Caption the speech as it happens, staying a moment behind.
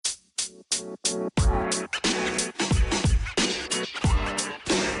Hey,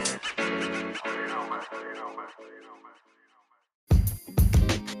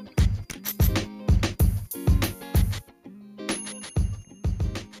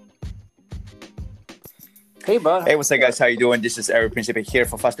 bud. Hey, what's up, guys? How you doing? This is Eric Principe here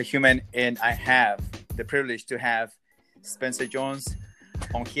for Faster Human, and I have the privilege to have Spencer Jones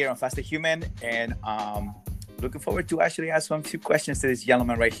on here on Faster Human, and looking forward to actually ask some few questions to this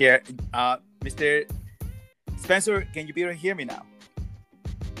gentleman right here. Mr. Spencer, can you be able to hear me now?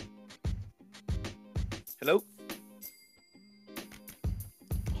 Hello?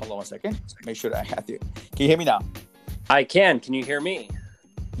 Hold on one second. Make sure that I have you. Can you hear me now? I can. Can you hear me?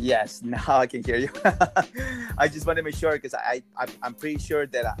 Yes, now I can hear you. I just want to make sure because I'm pretty sure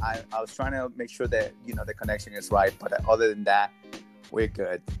that I was trying to make sure that the connection is right, but other than that, we're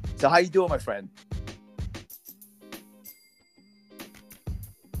good. So how you doing, my friend?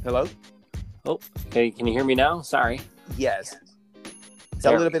 Hello? Oh, okay. Can you hear me now? Sorry. Yes. Is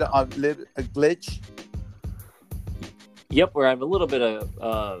that a little bit of a glitch? Yep, we have a little bit of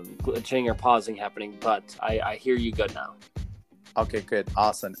glitching or pausing happening, but I hear you good now. Okay, good.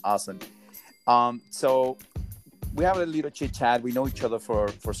 Awesome. So we have a little chit chat. We know each other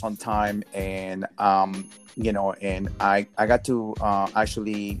for some time, and and I got to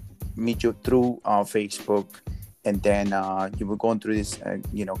actually meet you through Facebook, and then you were going through this,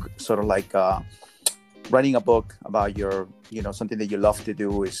 sort of like writing a book about your, something that you love to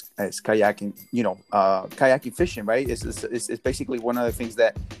do is kayaking, kayaking fishing, right? It's basically one of the things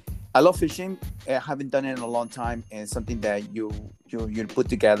that I love fishing. I haven't done it in a long time, and something that you put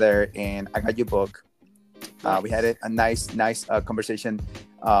together. And I got your book. We had a nice conversation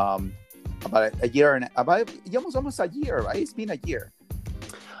about a year and about almost a year, right? It's been a year.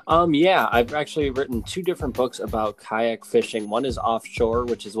 Yeah, I've actually written 2 different books about kayak fishing. One is Offshore,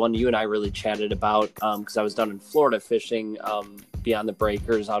 which is one you and I really chatted about because I was down in Florida fishing beyond the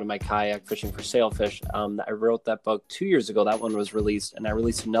breakers out of my kayak fishing for sailfish. I wrote that book 2 years ago. That one was released, and I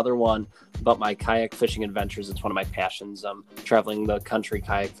released another one about my kayak fishing adventures. It's one of my passions, traveling the country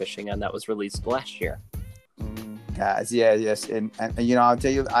kayak fishing, and that was released last year. Yes, and I'll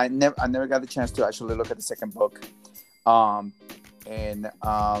tell you, I never got the chance to actually look at the second book. And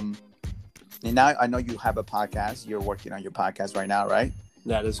now I know you have a podcast. You're working on your podcast right now, right?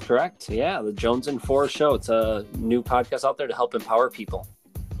 That is correct. Yeah, the Jones and Forrest Show. It's a new podcast out there to help empower people.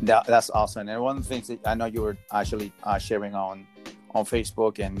 That's awesome. And one of the things that I know you were actually sharing on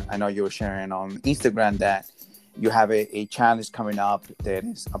Facebook, and I know you were sharing on Instagram, that you have a challenge coming up that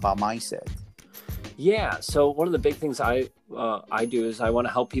is about mindset. Yeah. So one of the big things I do is I want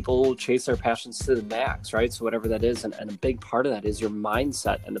to help people chase their passions to the max, right? So whatever that is, and a big part of that is your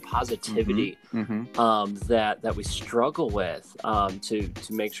mindset and the positivity that we struggle with to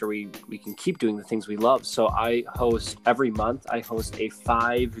make sure we can keep doing the things we love. So every month I host a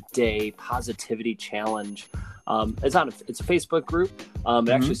 5-day positivity challenge. It's a Facebook group. It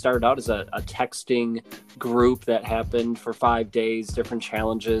actually started out as a texting group that happened for 5 days, different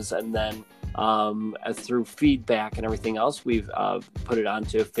challenges, and then through feedback and everything else, we've put it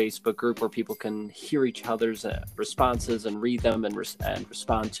onto a Facebook group where people can hear each other's responses and read them and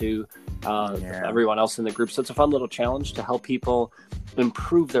respond to everyone else in the group. So it's a fun little challenge to help people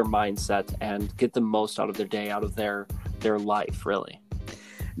improve their mindset and get the most out of their day, out of their life, really.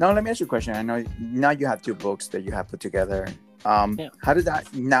 Now, let me ask you a question. I know now you have 2 books that you have put together. How does that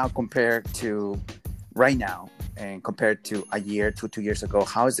now compare to right now and compared to a year to 2 years ago?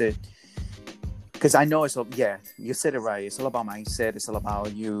 How is it? Because I know you said it right. It's all about mindset. It's all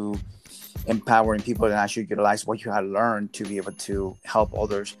about you empowering people and actually utilize what you have learned to be able to help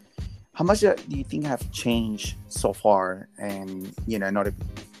others. How much do you think have changed so far? And, in order,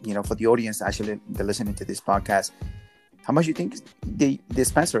 for the audience actually they're listening to this podcast, how much do you think the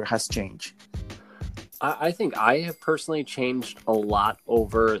Spencer has changed? I think I have personally changed a lot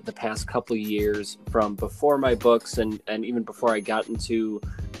over the past couple of years, from before my books and even before I got into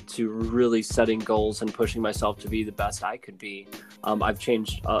really setting goals and pushing myself to be the best I could be. I've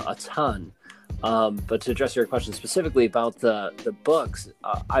changed a ton. But to address your question specifically about the books,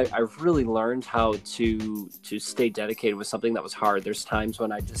 I really learned how to stay dedicated with something that was hard. There's times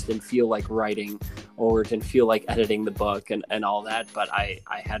when I just didn't feel like writing or didn't feel like editing the book and all that, but I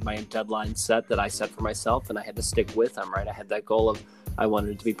had my deadline set that I set for myself, and I had to stick with them, right? I had that goal of I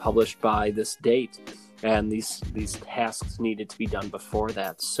wanted it to be published by this date, and these tasks needed to be done before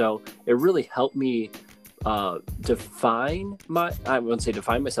that. So it really helped me I wouldn't say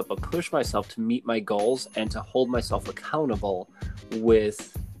define myself, but push myself to meet my goals and to hold myself accountable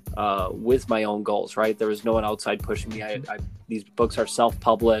with my own goals, right? There was no one outside pushing me. These books are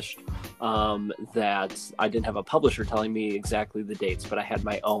self-published. that I didn't have a publisher telling me exactly the dates, but I had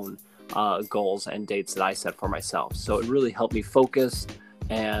my own goals and dates that I set for myself. So it really helped me focus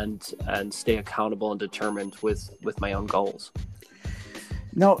and stay accountable and determined with my own goals.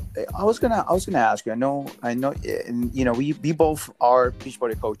 No, I was gonna ask you. I know, and you know, we both are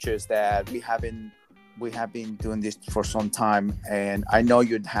Beachbody coaches that we have been doing this for some time, and I know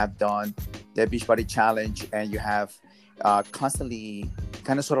you have done the Beachbody Challenge, and you have constantly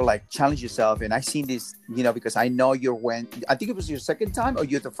kind of sort of like challenge yourself. And I seen this, you know, because I know I think it was your second time, or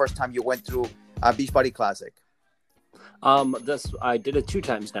the first time you went through a Beachbody Classic. I did it 2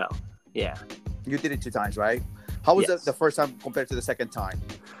 times now. Yeah, you did it 2 times, right? How was yes. the first time compared to the second time?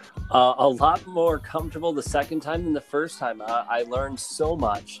 A lot more comfortable the second time than the first time. I learned so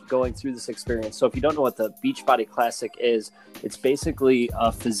much going through this experience. So if you don't know what the Beachbody Classic is, it's basically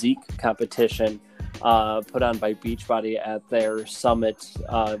a physique competition put on by Beachbody at their Summit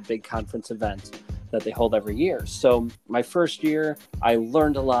big conference event that they hold every year. So my first year, I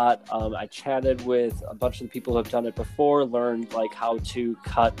learned a lot. I chatted with a bunch of the people who have done it before, learned like how to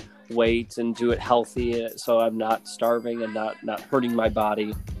cut weight and do it healthy so I'm not starving and not hurting my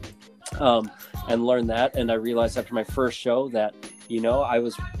body, and learned that. And I realized after my first show that, you know, I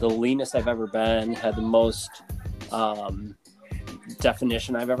was the leanest I've ever been, had the most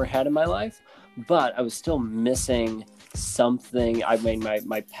definition I've ever had in my life, but I was still missing something. I mean,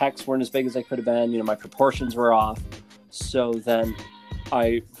 my pecs weren't as big as they could have been, you know, my proportions were off. So then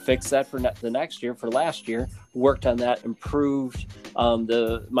I fixed that for the next year, for last year, worked on that, improved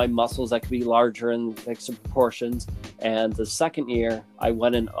my muscles that could be larger and fix the proportions. And the second year, I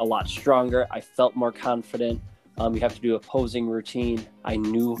went in a lot stronger. I felt more confident. You have to do a posing routine. I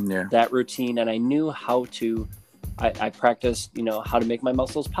knew that routine, and I knew how to. I practiced, you know, how to make my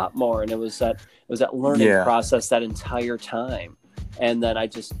muscles pop more, and it was that learning process that entire time. And then I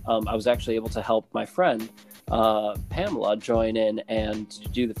was actually able to help my friend Pamela join in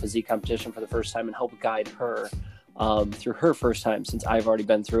and do the physique competition for the first time and help guide her through her first time, since I've already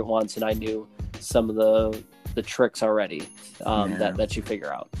been through it once and I knew some of the tricks already that you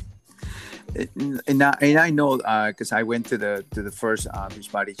figure out. And I know because I went to the first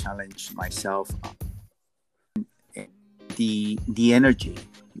Beachbody Challenge myself. The energy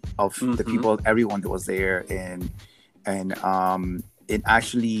of the people, everyone that was there, and it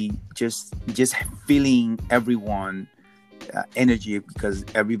actually just feeling everyone energy, because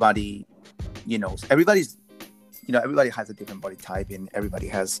everybody has a different body type and everybody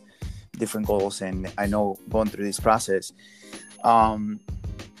has different goals. And I know going through this process, how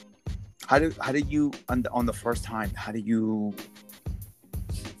did you on the first time, how did you,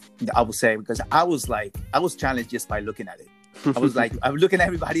 I would say, because I was challenged just by looking at it. I was looking at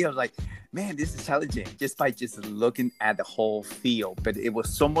everybody. I was like, man, this is challenging just by looking at the whole field. But it was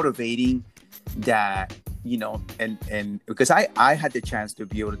so motivating that, you know, and because I had the chance to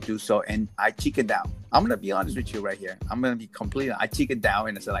be able to do so, and I chickened out. I'm going to be honest with you right here. I'm going to be completely, I chickened out,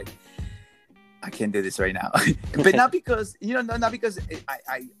 and I said, like, I can't do this right now. But not because, you know, not because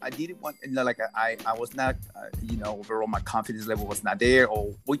I didn't want, you know, like I was not, you know, overall my confidence level was not there,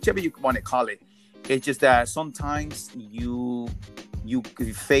 or whichever you want to call it. It's just that sometimes you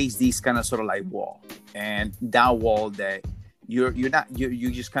face this kind of sort of like wall, and that wall that you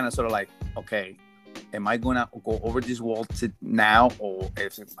just kind of sort of like, okay, am I gonna go over this wall now, or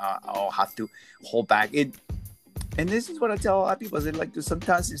if I'll have to hold back it? And this is what I tell a lot of people: is it like,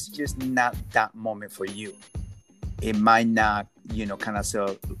 sometimes it's just not that moment for you. It might not, you know, kind of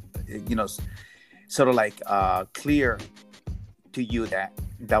sort of like clear to you that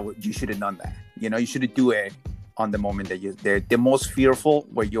you should have done that. You know, you should do it on the moment that they're the most fearful,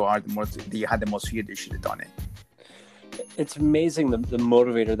 where you had the most fear, that you should have done it. It's amazing the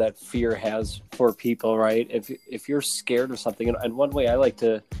motivator that fear has for people, right? If you're scared of something, and one way I like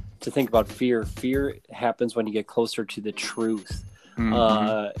to think about fear happens when you get closer to the truth.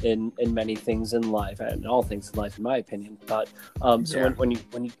 In many things in life, and all things in life, in my opinion. But when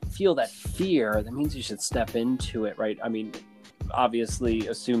you feel that fear, that means you should step into it, right? I mean, obviously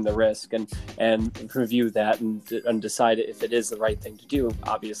assume the risk and review that and decide if it is the right thing to do.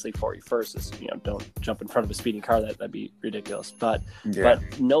 Obviously, for you first is, you know, don't jump in front of a speeding car. That'd be ridiculous. But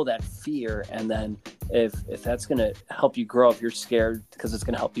know that fear, and then if that's going to help you grow, if you're scared because it's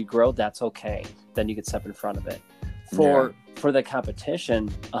going to help you grow, that's okay. Then you can step in front of it. For the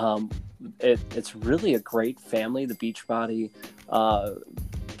competition, it's really a great family. The Beachbody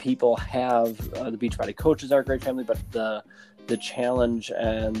people have the Beachbody coaches are a great family, but the challenge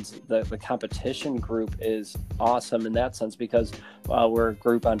and the competition group is awesome in that sense, because we're a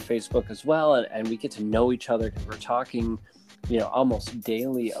group on Facebook as well, and we get to know each other because we're talking almost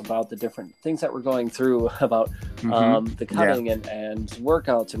daily about the different things that we're going through, about the cutting and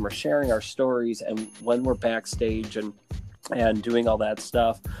workouts, and we're sharing our stories. And when we're backstage and doing all that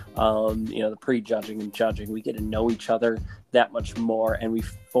stuff, the pre-judging and judging, we get to know each other that much more, and we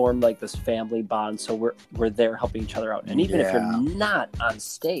form like this family bond. So we're there helping each other out. And even if you're not on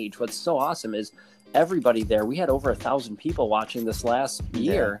stage, what's so awesome is everybody there. We had over 1,000 people watching this last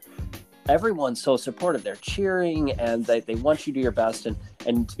year. Everyone's so supportive. They're cheering, and they want you to do your best.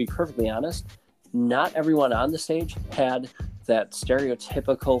 And to be perfectly honest, not everyone on the stage had that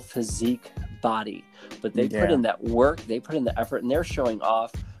stereotypical physique body, but they put in that work, they put in the effort, and they're showing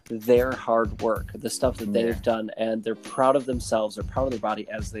off their hard work, the stuff that they've done, and they're proud of themselves, they're proud of their body,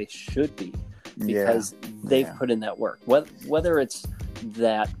 as they should be, because they've put in that work. Whether it's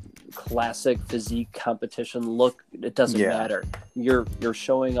that classic physique competition look, it doesn't matter. You're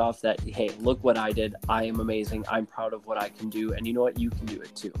showing off that, hey, look what I did, I am amazing, I'm proud of what I can do, and you know what, you can do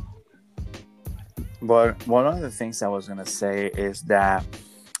it too. But one of the things I was going to say is that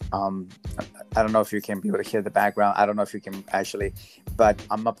I don't know if you can be able to hear the background. I don't know if you can actually, but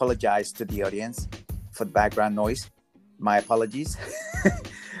I'm apologize to the audience for the background noise. My apologies.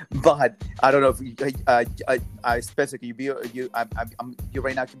 But I don't know if I specifically you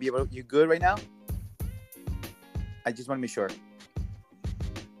right now can be able. You good right now? I just want to be sure.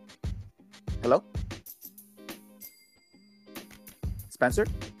 Hello, Spencer.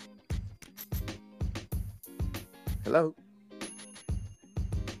 Hello.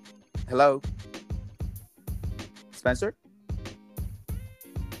 Hello, Spencer.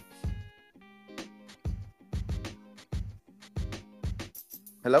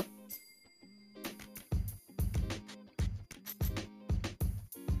 Hello.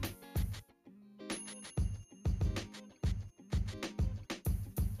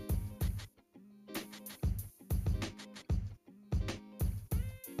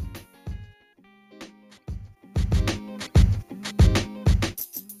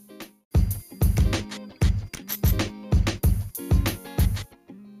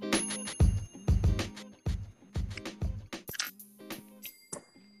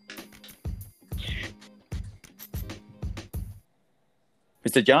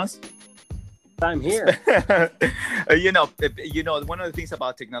 Mr. Jones? I'm here. One of the things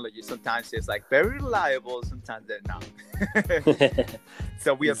about technology, sometimes it's like very reliable, sometimes they're not.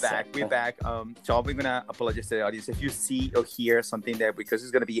 So we are back. We're back. So we're gonna apologize to the audience if you see or hear something there, because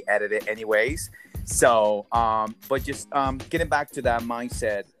it's gonna be edited anyways. So, but just getting back to that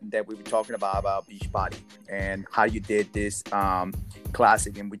mindset that we were talking about Beachbody and how you did this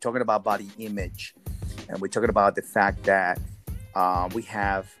classic, and we're talking about body image, and we're talking about the fact that we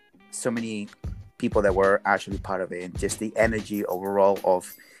have so many people that were actually part of it, and just the energy overall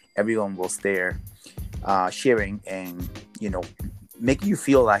of everyone was there sharing and making you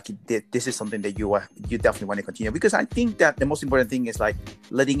feel like this is something that you definitely want to continue, because I think that the most important thing is like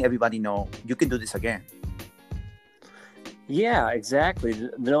letting everybody know you can do this again. Yeah, exactly.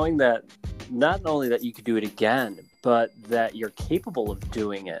 Knowing that not only that you could do it again, but that you're capable of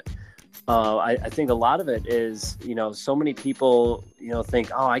doing it. I think a lot of it is, so many people,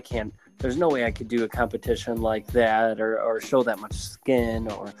 think, oh, I can't, there's no way I could do a competition like that or show that much skin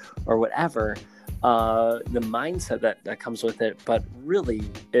or whatever. The mindset that comes with it, but really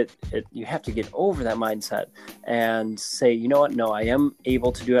you have to get over that mindset and say, you know what, no, I am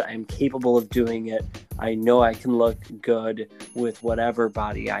able to do it. I am capable of doing it. I know I can look good with whatever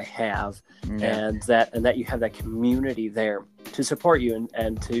body I have, and that you have that community there to support you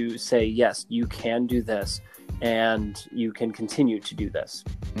and to say, yes, you can do this and you can continue to do this.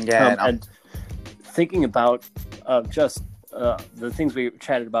 And thinking about just the things we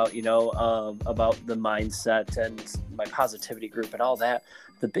chatted about, about the mindset and my positivity group and all that.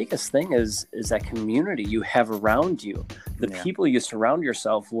 The biggest thing is that community you have around you. The people you surround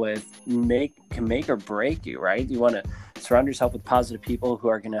yourself with can make or break you, right? You want to surround yourself with positive people who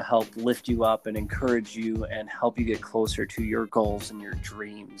are going to help lift you up and encourage you and help you get closer to your goals and your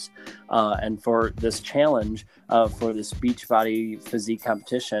dreams. And for this challenge, for this Beachbody physique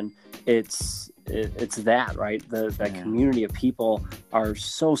competition, it's that, right? That community of people are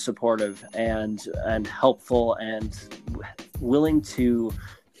so supportive and helpful and willing to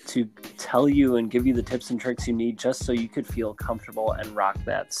tell you and give you the tips and tricks you need just so you could feel comfortable and rock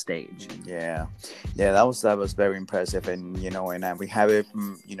that stage. That was very impressive. And and we have it,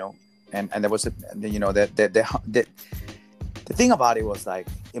 and there was the thing about it was like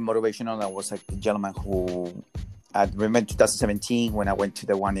motivational. There was like a gentleman who I remember in 2017 when I went to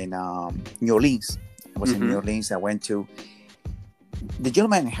the one in New Orleans. I was in New Orleans. I went to, the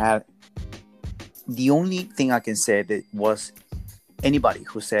gentleman had the only thing I can say that was anybody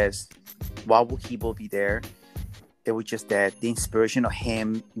who says, why would he will be there? It was just that the inspiration of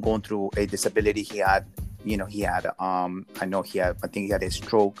him going through a disability he had, I think he had a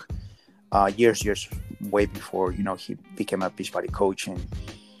stroke years way before, he became a Beachbody coach, and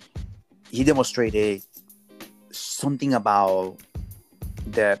he demonstrated something about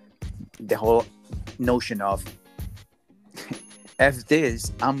the whole notion of F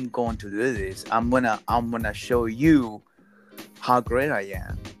this, I'm going to do this. I'm gonna show you how great I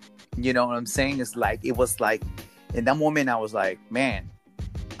am. You know what I'm saying? It was like in that moment I was like, man,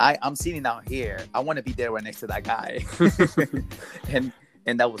 I'm sitting out here. I want to be there right next to that guy.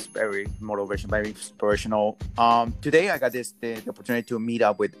 and that was very motivational, very inspirational. Today I got the opportunity to meet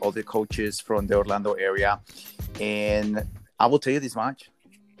up with all the coaches from the Orlando area, and I will tell you this much: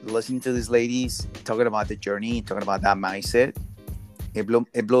 listening to these ladies talking about the journey, talking about that mindset, you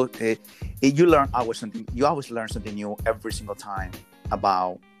always learn something new every single time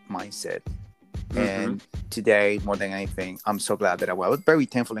about mindset. Mm-hmm. And today, more than anything, I'm so glad that I was very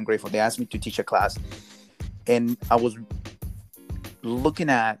thankful and grateful. They asked me to teach a class, and I was looking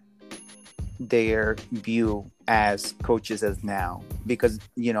at their view as coaches as now, because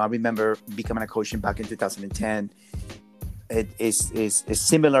I remember becoming a coach back in 2010. It is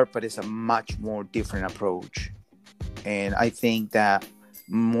similar, but it's a much more different approach. And I think that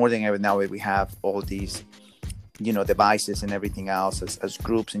more than ever now, we have all these devices and everything else as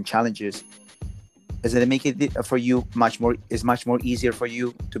groups and challenges, is that it make it for you much more easier for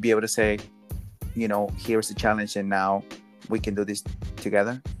you to be able to say, here's the challenge, and now we can do this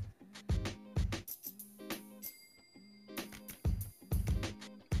together.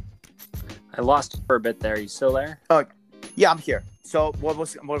 I lost you for a bit there. Are you still there? Oh, yeah, I'm here. So what I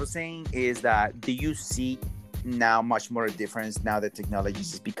was saying is that, do you see now much more difference now that technology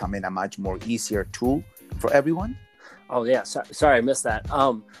is becoming a much more easier tool for everyone? Oh yeah, sorry I missed that.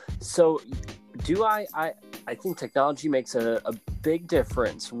 So do I think technology makes a big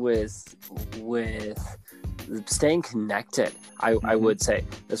difference with staying connected. I would say,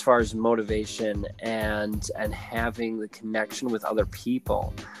 as far as motivation and having the connection with other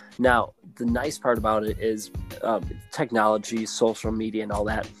people. Now, the nice part about it is technology, social media, and all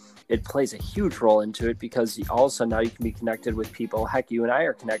that. It plays a huge role into it, because all of a sudden now you can be connected with people. Heck, you and I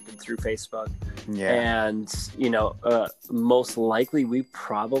are connected through Facebook. Yeah. And, most likely we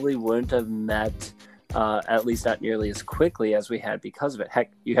probably wouldn't have met, at least not nearly as quickly as we had because of it.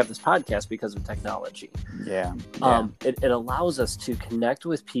 Heck, you have this podcast because of technology. Yeah. It allows us to connect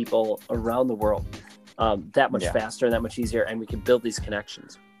with people around the world that much faster and that much easier, and we can build these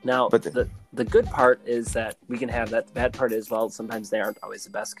connections. Now, but the good part is that we can have that. The bad part is, well, sometimes they aren't always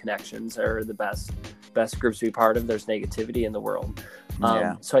the best connections or the best groups to be part of. There's negativity in the world.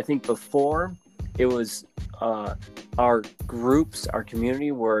 So I think before, it was our groups, our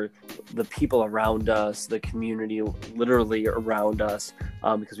community were the people around us, the community literally around us,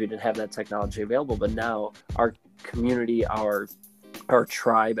 because we didn't have that technology available. But now our community, our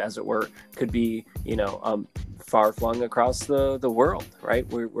tribe, as it were, could be, far flung across the world, right?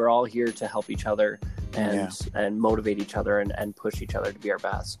 We're all here to help each other and motivate each other and push each other to be our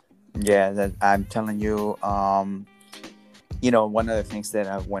best. Yeah, I'm telling you, one of the things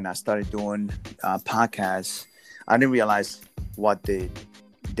that when I started doing podcasts, I didn't realize what the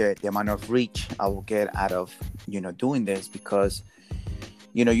amount of reach I will get out of, doing this, because,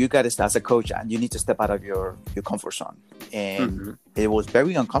 you got to start as a coach and you need to step out of your comfort zone. And it was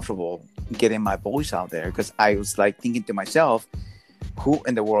very uncomfortable getting my voice out there, because I was like thinking to myself, who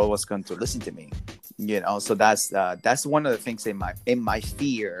in the world was going to listen to me? So that's one of the things in my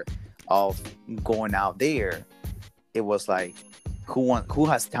fear of going out there. It was like, who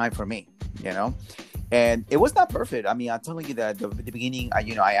has time for me? And it was not perfect. I mean, I'm telling you that at the beginning,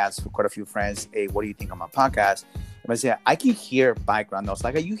 I asked quite a few friends, hey, what do you think of my podcast? And I said, I can hear background noise.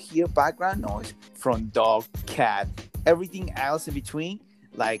 Like, you hear background noise from dog, cat, everything else in between.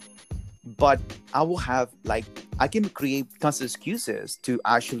 Like, but I will have, I can create tons of excuses to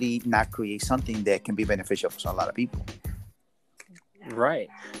actually not create something that can be beneficial for a lot of people. Right.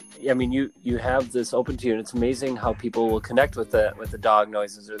 I mean, you have this open to you, and it's amazing how people will connect with the dog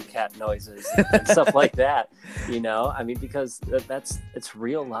noises or the cat noises and stuff like that. I mean, because it's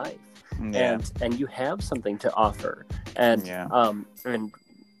real life, and you have something to offer, and and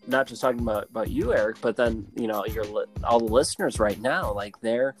not just talking about you, Eric, but then all the listeners right now,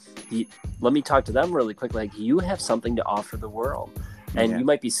 let me talk to them really quick. Like, you have something to offer the world. And you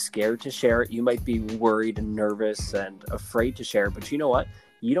might be scared to share it. You might be worried and nervous and afraid to share it. But you know what?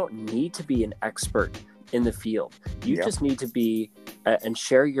 You don't need to be an expert in the field. You Yep. just need to be and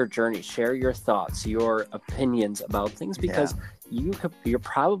share your journey, share your thoughts, your opinions about things, because you're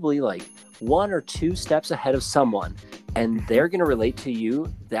probably like 1 or 2 steps ahead of someone, and they're going to relate to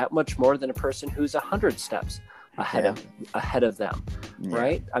you that much more than a person who's 100 steps ahead of them.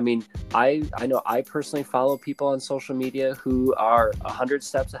 Right? I mean, I know I personally follow people on social media who are 100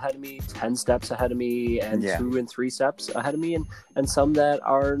 steps ahead of me, 10 steps ahead of me, and 2 and 3 steps ahead of me, and some that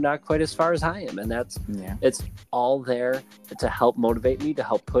are not quite as far as I am. And it's all there to help motivate me, to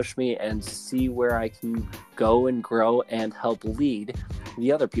help push me, and see where I can go and grow and help lead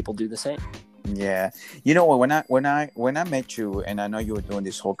the other people do the same. Yeah, you know, when I met you, and I know you were doing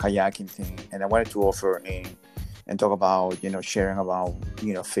this whole kayaking thing, and I wanted to offer and talk about, you know, sharing about,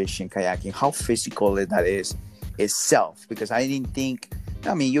 you know, fishing, kayaking, how physical that is itself. Because I didn't think,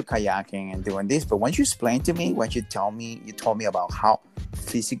 I mean, you're kayaking and doing this, but once you explained to me, once you told me about how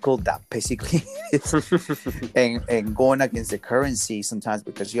physical that basically is, and going against the currency sometimes,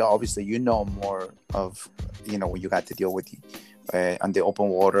 because obviously you know more of, you know, what you got to deal with on the open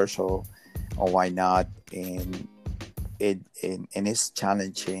water, so or why not, and it's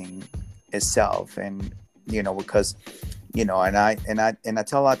challenging itself. And you know, because, you know, and I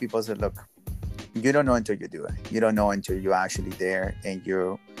tell a lot of people, I said, look, you don't know until you do it. You don't know until you're actually there and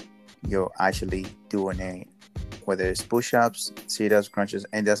you're actually doing it, whether it's push-ups, sit-ups, crunches,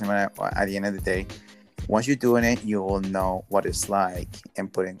 and it doesn't matter. At the end of the day, once you're doing it, you will know what it's like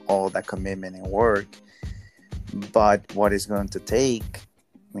and putting all that commitment and work. But what it's going to take,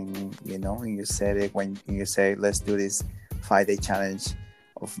 I mean, you know, you said it when you say, let's do this 5-day challenge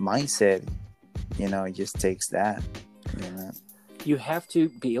of mindset, you know, it just takes that, you know. You have to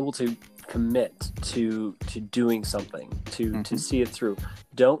be able to commit to doing something, to see it through.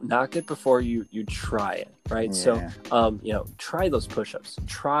 Don't knock it before you try it, right? Yeah. So, you know, try those push-ups,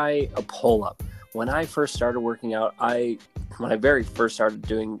 try a pull-up. When I first started working out, when I very first started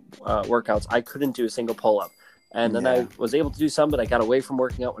doing workouts, I couldn't do a single pull-up. And then I was able to do some, but I got away from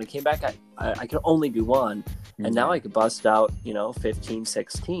working out. When I came back, I could only do one. And now I could bust out, you know, 15,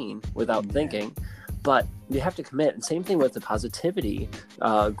 16 without thinking. But you have to commit. And same thing with the positivity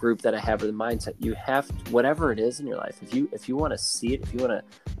group that I have, or the mindset. You have to, whatever it is in your life, if you want to see it, if you want to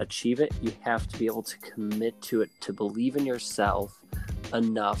achieve it, you have to be able to commit to it, to believe in yourself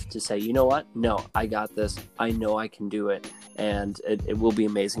enough to say, you know what? No, I got this. I know I can do it. And it will be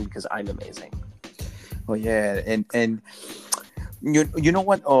amazing because I'm amazing. Oh yeah, and you know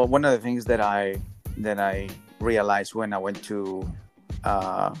what? One of the things that I realized when I went to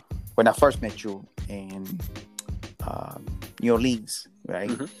when I first met you in New Orleans, right?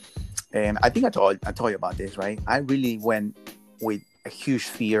 And I think I told you about this, right? I really went with a huge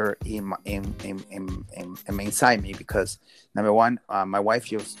fear inside me, because number one, my wife,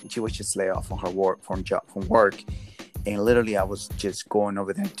 she was just laid off from work. And literally, I was just going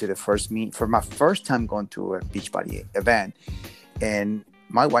over there to the first meet for my first time going to a Beachbody event. And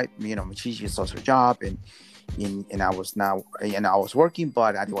my wife, you know, she just lost her job, and I was working,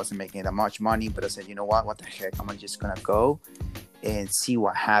 but I wasn't making that much money. But I said, you know what the heck? I'm just gonna go and see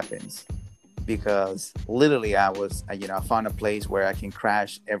what happens, because literally, I found a place where I can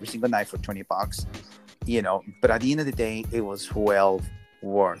crash every single night for $20, you know. But at the end of the day, it was well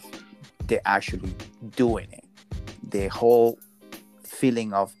worth the actually doing it. The whole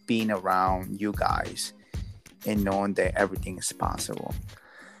feeling of being around you guys and knowing that everything is possible.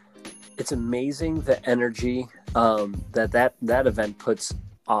 It's amazing the energy that event puts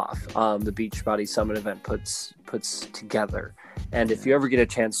off. The Beachbody Summit event puts together. And if you ever get a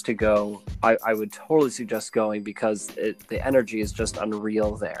chance to go, I would totally suggest going, because the energy is just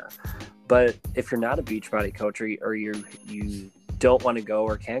unreal there. But if you're not a Beachbody coach, or you don't want to go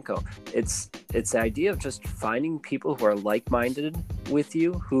or can't go, it's the idea of just finding people who are like-minded with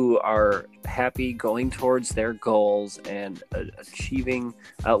you, who are happy going towards their goals and achieving,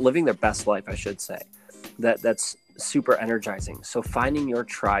 living their best life, I should say. That's super energizing. So finding your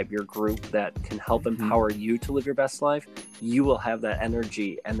tribe, your group that can help empower you to live your best life, you will have that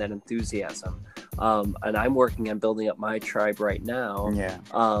energy and that enthusiasm. And I'm working on building up my tribe right now. Yeah.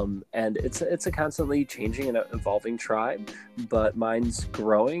 And it's a constantly changing and evolving tribe, but mine's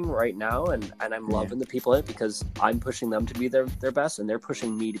growing right now, and I'm loving the people in it, because I'm pushing them to be their best, and they're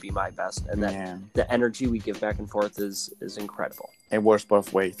pushing me to be my best. And that the energy we give back and forth is incredible. It works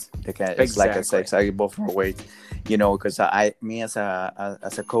both ways. It's like I said, exactly both ways. You know, because me as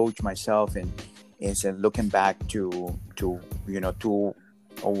a coach myself, and looking back to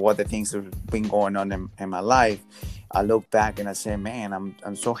what the things that have been going on in my life, I look back and I say, man,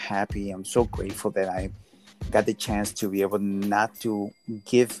 I'm so happy. I'm so grateful that I got the chance to be able not to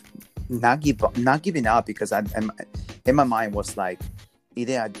give not giving up, because I'm in my mind was like,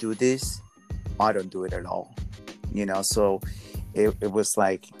 either I do this or I don't do it at all, so it was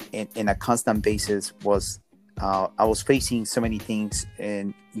like in a constant basis was I was facing so many things,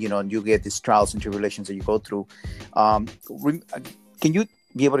 and you get these trials and tribulations that you go through. Can you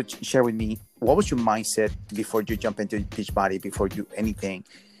be able to share with me, what was your mindset before you jump into Beachbody, before you anything?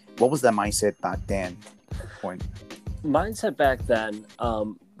 What was that mindset back then? Mindset back then,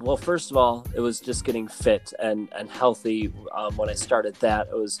 well, first of all, it was just getting fit and healthy. When I started that,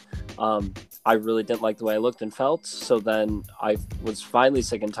 it was I really didn't like the way I looked and felt. So then I was finally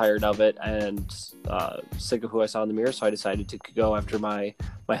sick and tired of it, and sick of who I saw in the mirror. So I decided to go after my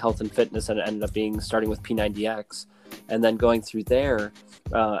health and fitness, and it ended up starting with P90X, and then going through there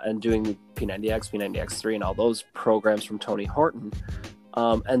and doing P90X, P90X3, and all those programs from Tony Horton.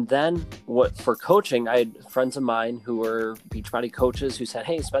 And then for coaching, I had friends of mine who were Beachbody coaches who said,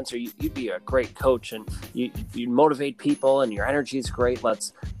 "Hey, Spencer, you'd be a great coach, and you motivate people, and your energy is great.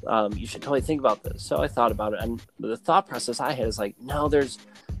 You should totally think about this." So I thought about it, and the thought process I had is like, no,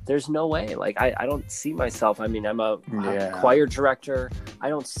 there's no way. Like, I don't see myself. I mean, I'm a choir director. I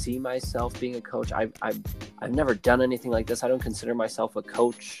don't see myself being a coach. I've never done anything like this. I don't consider myself a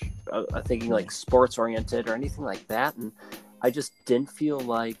coach, thinking like sports oriented or anything like that. And I just didn't feel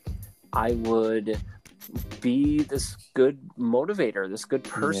like I would be this good motivator, this good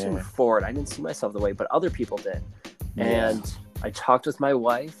person for it. I didn't see myself the way, but other people did. And I talked with my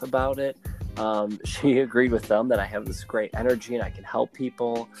wife about it. She agreed with them that I have this great energy and I can help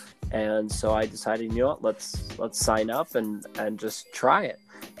people. And so I decided, let's sign up and just try it.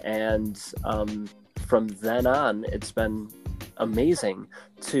 And from then on, it's been amazing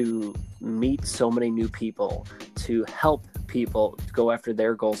to meet so many new people, to help people go after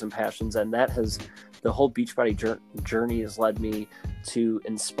their goals and passions. And the whole Beachbody journey has led me to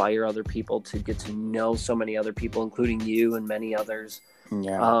inspire other people, to get to know so many other people, including you and many others,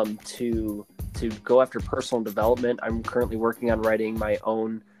 to go after personal development. I'm currently working on writing my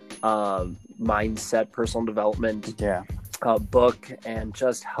own mindset, personal development book, and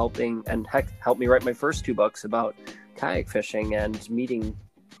just helped me write my first 2 books about kayak fishing and meeting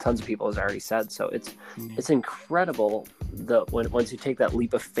tons of people, as I already said. So it's incredible once you take that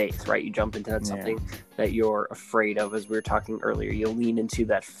leap of faith, right? You jump into that something that you're afraid of, as we were talking earlier. You lean into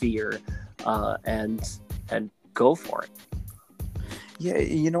that fear and go for it. Yeah,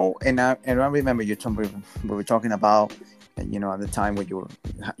 and I remember we were talking about, at the time when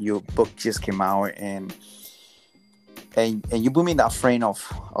your book just came out, and you put me in that frame of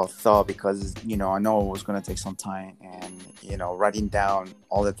thought, because I know it was going to take some time, and writing down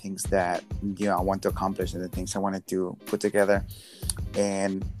all the things that I want to accomplish and the things I wanted to put together,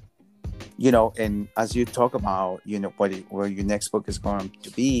 and and as you talk about where your next book is going to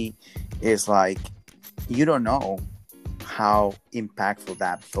be, is like, you don't know how impactful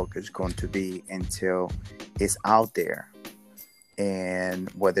that book is going to be until it's out there. And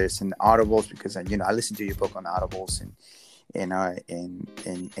whether it's in Audibles, because I listen to your book on Audibles, and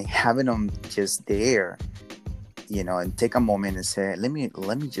having them just there, and take a moment and say, let me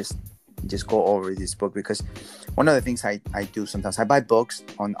just go over this book. Because one of the things I do sometimes, I buy books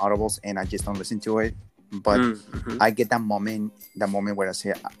on Audibles and I just don't listen to it, but I get that moment where I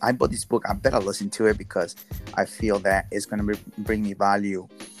say, I bought this book, I better listen to it, because I feel that it's going to bring me value.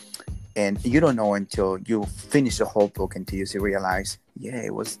 And you don't know until you finish the whole book, until you realize,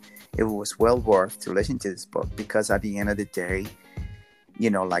 it was well worth to listen to this book. Because at the end of the day,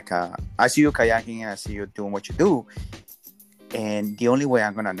 I see you kayaking, and I see you doing what you do, and the only way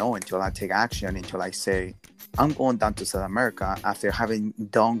I'm gonna know until I take action, until I say, I'm going down to South America, after having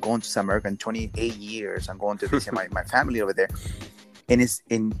gone to South America in 28 years. I'm going to visit my family over there, and it's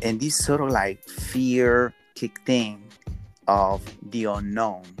in this sort of like fear kick thing of the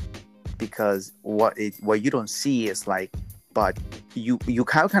unknown. Because what you don't see is like, but you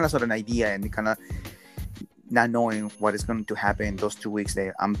have kind of sort of an idea, and kind of not knowing what is going to happen in those 2 weeks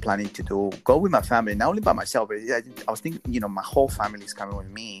that I'm planning to go with my family, not only by myself, but I was thinking, my whole family is coming with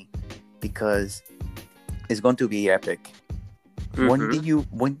me, because it's going to be epic. When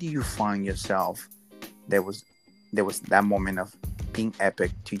do you find yourself there was that moment of being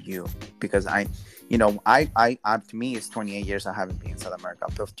epic to you? Because I to me, it's 28 years I haven't been in South America.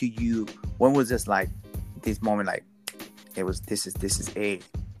 But to you, when was this moment, like, this is it?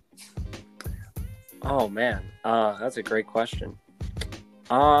 Oh man, that's a great question.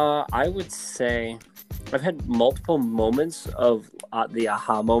 I would say I've had multiple moments of the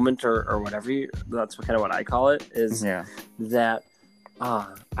aha moment, or whatever that's kind of what I call it, is that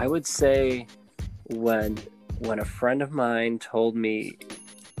I would say when a friend of mine told me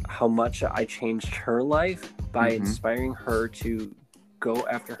how much I changed her life by inspiring her to go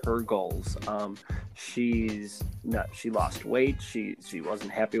after her goals. She lost weight. She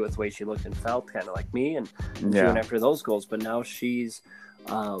wasn't happy with the way she looked and felt, kind of like me, and she went after those goals. But now she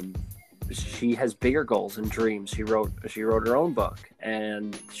has bigger goals and dreams. She wrote her own book,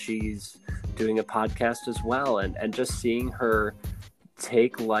 and she's doing a podcast as well. And just seeing her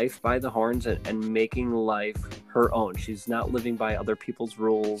take life by the horns and making life her own. She's not living by other people's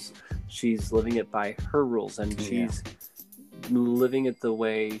rules. She's living it by her rules, and she's living it the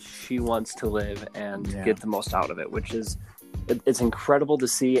way she wants to live and get the most out of it, which is, it's incredible to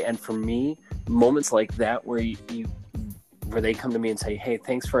see. And for me, moments like that where where they come to me and say, hey,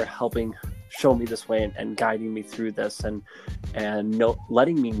 thanks for helping show me this way and guiding me through this, and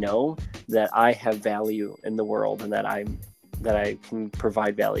letting me know that I have value in the world and that I can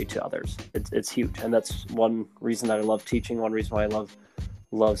provide value to others. It's huge. And that's one reason that I love teaching, one reason why I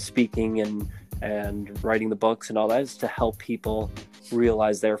love speaking and writing the books and all that, is to help people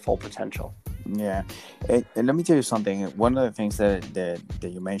realize their full potential. Yeah. And let me tell you something. One of the things that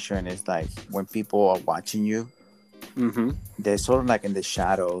you mentioned is like when people are watching you, they're sort of like in the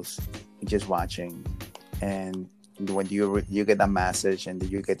shadows, just watching. And when you get that message and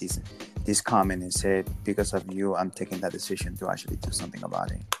you get this comment and said, because of you, I'm taking that decision to actually do something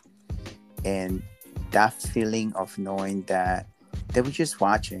about it. And that feeling of knowing that they were just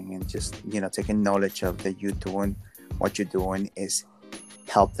watching and just, taking knowledge of that you doing what you're doing is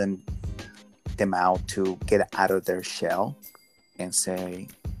help them out to get out of their shell and say,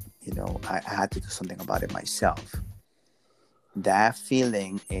 I had to do something about it myself. That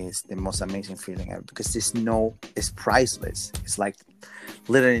feeling is the most amazing feeling ever, because it's priceless. It's like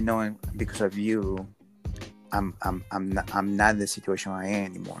literally knowing, because of you, I'm not in the situation I am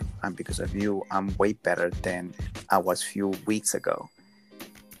anymore. And because of you, I'm way better than I was a few weeks ago.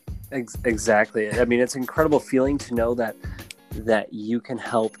 Exactly. I mean, it's an incredible feeling to know that you can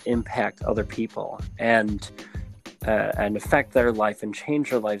help impact other people and affect their life and change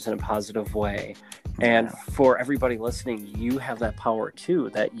their lives in a positive way. And for everybody listening, you have that power too,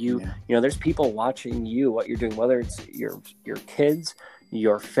 that there's people watching you, what you're doing, whether it's your kids,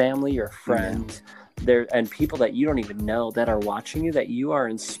 your family, your friends, and people that you don't even know that are watching you, that you are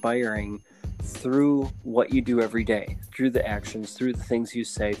inspiring through what you do every day, through the actions, through the things you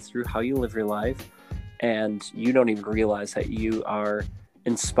say, through how you live your life. And you don't even realize that you are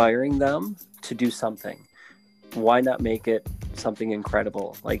inspiring them to do something. Why not make it something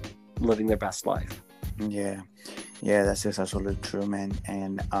incredible, like living their best life? Yeah, that's just absolutely true, man.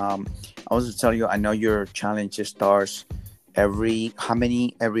 And I was to tell you, I know your challenge starts every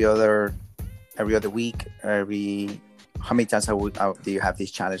other week, how many times do you have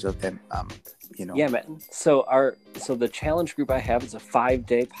these challenges of them? Yeah, man. So the challenge group I have is a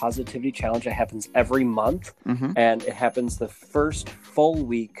 5-day positivity challenge that happens every month, and it happens the first full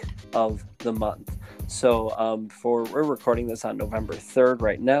week of the month. So we're recording this on November 3rd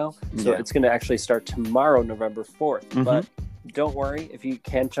right now. So it's going to actually start tomorrow, November 4th. But don't worry, if you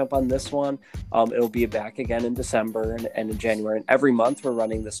can't jump on this one, it'll be back again in December and in January. And every month we're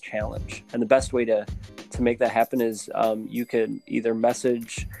running this challenge. And the best way to make that happen is you can either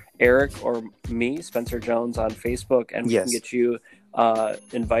message Eric or me, Spencer Jones, on Facebook, and we can get you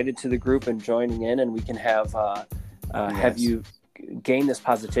invited to the group and joining in, and we can have you gain this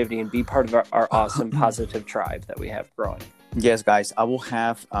positivity and be part of our awesome positive tribe that we have growing. Yes, guys, I will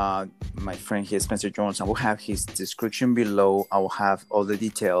have my friend here, Spencer Jones. I will have his description below. I will have all the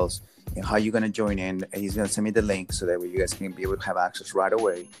details and how you're going to join in. He's going to send me the link so that you guys can be able to have access right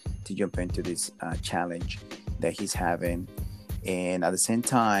away to jump into this challenge that he's having. And at the same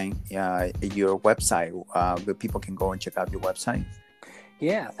time, your website, where people can go and check out your website.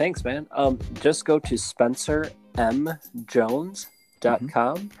 Yeah, thanks, man. Just go to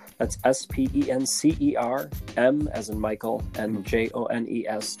SpencerMJones.com. That's SpencerM as in Michael and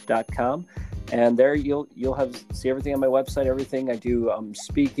JONES.com. And there you'll see everything on my website. Everything I do,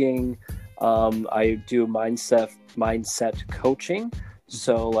 speaking. I do mindset coaching.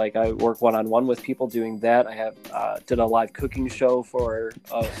 So like I work one-on-one with people doing that. I have did a live cooking show for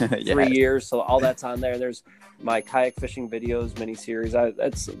 3 years. So all that's on there. There's my kayak fishing videos, mini series.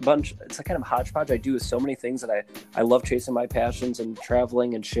 It's a bunch. It's a kind of hodgepodge. I do so many things that I love chasing my passions and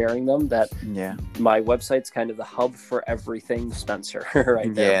traveling and sharing them. That my website's kind of the hub for everything, Spencer.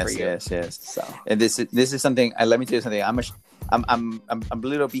 Right there for you. Yes. So and this is something. Let me tell you something. I'm a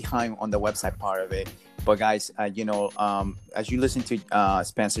little behind on the website part of it. But guys, as you listen to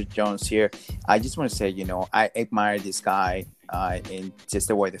Spencer Jones here, I just want to say, I admire this guy and just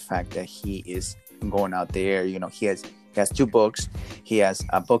the fact that he is going out there. He has He has 2 books. He has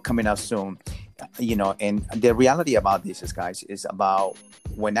a book coming out soon. And the reality about this is, guys, is about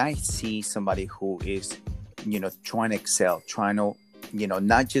when I see somebody who is, trying to excel, trying to,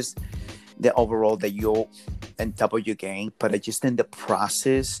 not just the overall that you're on top of your game, but just in the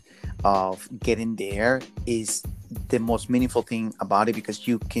process of getting there is the most meaningful thing about it, because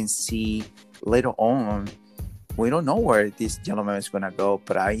you can see later on, we don't know where this gentleman is going to go,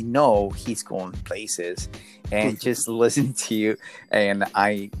 but I know he's going places. And just listen to you, and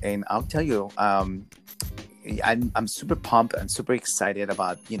I'll tell you, I'm super pumped and super excited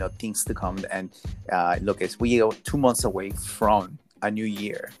about things to come. And look, as we are 2 months away from a new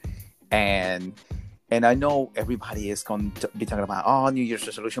year, and I know everybody is going to be talking about New Year's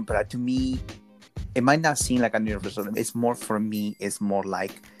resolution, but to me, it might not seem like a New Year's resolution. It's more, for me, it's more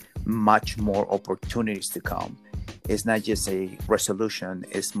like much more opportunities to come. It's not just a resolution,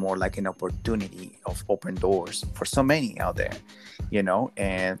 it's more like an opportunity of open doors for so many out there,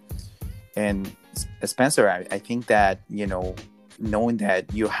 and Spencer, I think that, knowing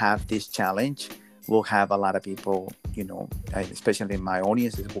that you have this challenge will have a lot of people, especially my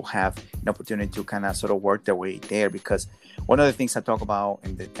audiences, will have an opportunity to kind of sort of work their way there. Because one of the things I talk about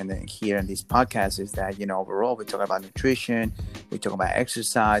here in this podcast is that, overall, we talk about nutrition, we talk about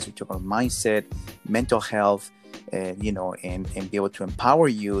exercise, we talk about mindset, mental health, and be able to empower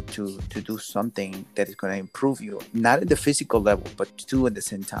you to do something that is going to improve you, not at the physical level, but too at the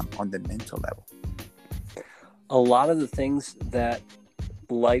same time on the mental level. A lot of the things that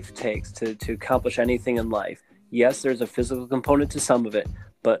life takes to accomplish anything in life, yes, there's a physical component to some of it,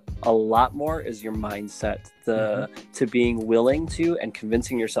 but a lot more is your mindset, to being willing to and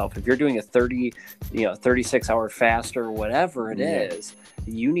convincing yourself. If you're doing a 36-hour fast or whatever it is,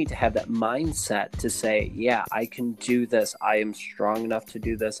 you need to have that mindset to say, yeah, I can do this. I am strong enough to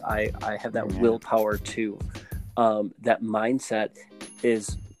do this. I have that willpower too. That mindset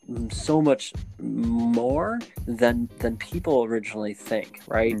is so much more than people originally think,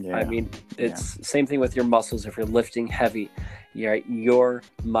 right? I mean, it's same thing with your muscles. If you're lifting heavy, your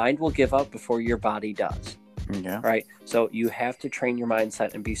mind will give up before your body does. Right. So you have to train your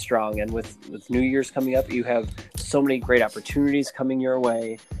mindset and be strong. And with New Year's coming up, you have so many great opportunities coming your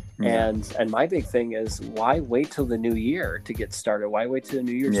way. And my big thing is, why wait till the new year to get started? Why wait till the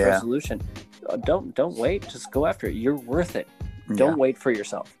New Year's resolution? Don't wait. Just go after it. You're worth it. Don't wait for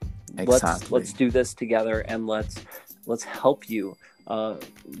yourself. Exactly. Let's do this together, and let's help you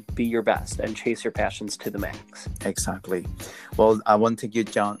be your best and chase your passions to the max. Exactly. Well, I want to thank you,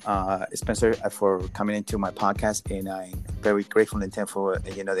 John, Spencer, for coming into my podcast, and I'm very grateful and thankful,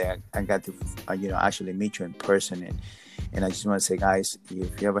 that I got to, actually meet you in person. And I just want to say, guys,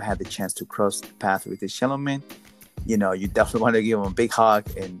 if you ever had the chance to cross the path with this gentleman, you definitely want to give him a big hug.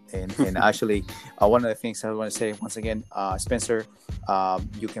 And actually, one of the things I want to say once again, Spencer,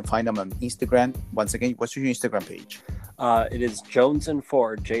 you can find him on Instagram. Once again, what's your Instagram page? It is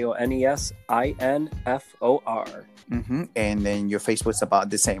Jonesinfor, JONESINFOR. And then your Facebook's about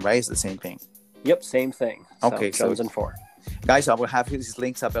the same, right? It's the same thing. Yep, same thing. Okay, Jonesinfor. Guys, I will have his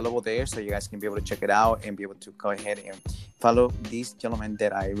links available there, so you guys can be able to check it out and be able to go ahead and follow this gentleman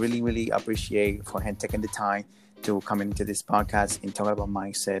that I really, really appreciate for him taking the time to come into this podcast and talk about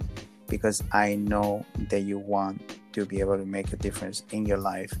mindset, because I know that you want to be able to make a difference in your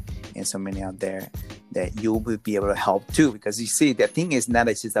life, and so many out there that you will be able to help too. Because you see, the thing is not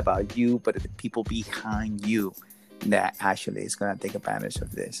just about you, but the people behind you that actually is going to take advantage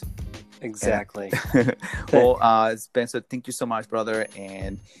of this. Exactly. Well, Spencer, thank you so much, brother.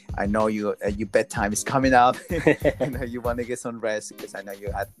 And I know your bedtime is coming up, and you want to get some rest, because I know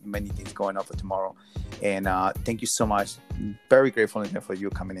you had many things going on for tomorrow. And thank you so much. Very grateful for you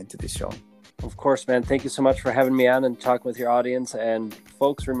coming into this show. Of course, man. Thank you so much for having me on and talking with your audience. And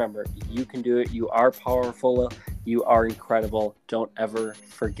folks, remember, you can do it. You are powerful. You are incredible. Don't ever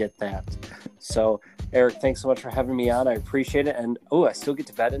forget that. So, Eric, thanks so much for having me on. I appreciate it. And, I still get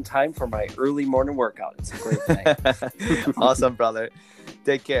to bed in time for my early morning workout. It's a great thing. Awesome, brother.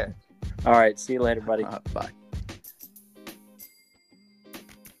 Take care. All right. See you later, buddy. Bye.